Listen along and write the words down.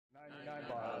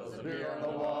of beer on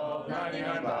the wall,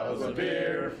 99 bottles of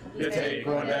beer. You take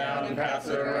one down and pass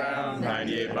it around.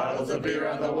 98 bottles of beer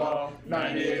on the wall,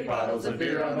 98 bottles of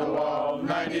beer on the wall.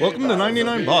 Welcome to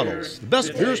 99 Bottles, the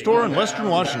best beer store in Western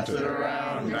Washington.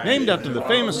 Named after the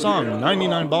famous song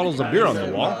 99 Bottles of Beer on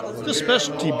the Wall, this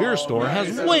specialty beer store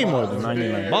has way more than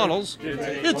 99 bottles.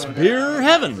 It's beer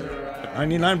heaven. At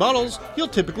 99 Bottles, you'll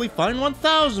typically find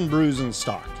 1,000 brews in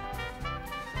stock.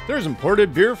 There's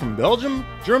imported beer from Belgium,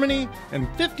 Germany, and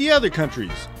 50 other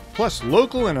countries, plus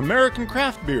local and American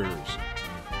craft beers.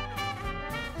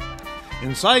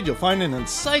 Inside, you'll find an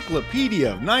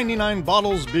encyclopedia of 99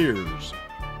 Bottles beers.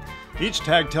 Each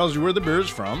tag tells you where the beer is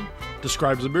from,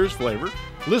 describes the beer's flavor,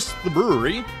 lists the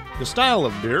brewery, the style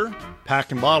of beer,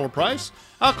 pack and bottle price,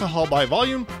 alcohol by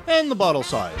volume, and the bottle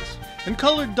size. And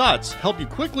colored dots help you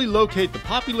quickly locate the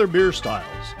popular beer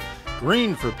styles.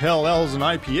 Green for pale ales and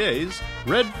IPAs,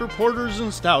 red for porters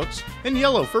and stouts, and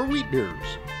yellow for wheat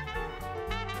beers.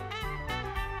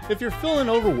 If you're feeling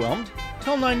overwhelmed,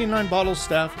 tell 99 Bottles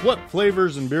staff what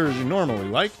flavors and beers you normally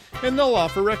like, and they'll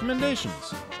offer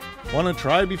recommendations. Want to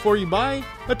try before you buy?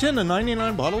 Attend a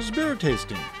 99 Bottles beer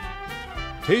tasting.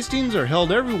 Tastings are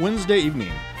held every Wednesday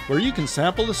evening, where you can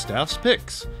sample the staff's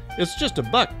picks. It's just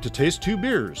 $1 to taste 2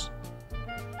 beers.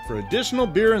 For additional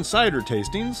beer and cider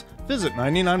tastings, visit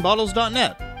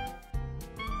 99bottles.net.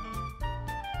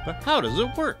 But how does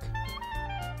it work?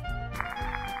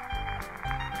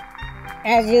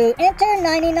 As you enter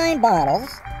 99 Bottles,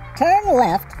 turn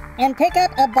left and pick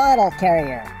up a bottle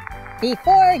carrier.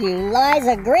 Before you lies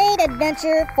a great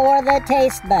adventure for the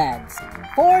taste buds.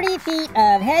 40 feet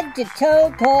of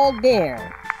head-to-toe cold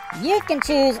beer. You can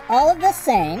choose all of the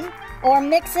same or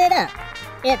mix it up.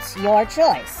 It's your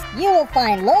choice. You will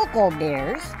find local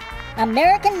beers,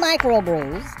 American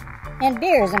microbrews, and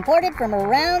beers imported from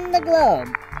around the globe,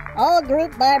 all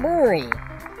grouped by brewery.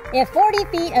 If 40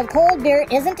 feet of cold beer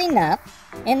isn't enough,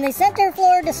 in the center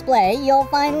floor display you'll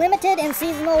find limited and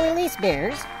seasonal release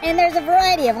beers, and there's a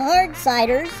variety of hard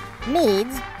ciders,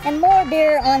 meads, and more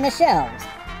beer on the shelves.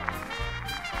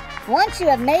 Once you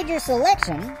have made your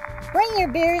selection, bring your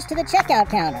beers to the checkout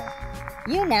counter.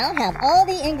 You now have all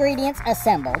the ingredients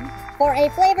assembled for a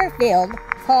flavor-filled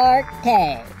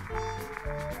party.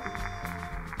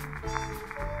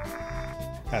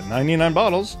 At 99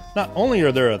 Bottles, not only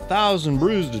are there 1,000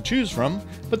 brews to choose from,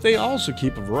 but they also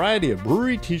keep a variety of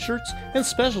brewery t-shirts and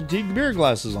specialty beer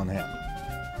glasses on hand.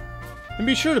 And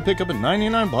be sure to pick up a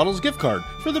 99 Bottles gift card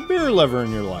for the beer lover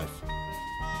in your life.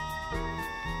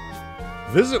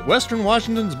 Visit Western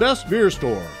Washington's best beer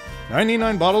store,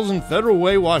 99 Bottles in Federal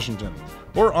Way, Washington,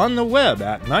 or on the web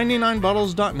at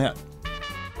 99bottles.net.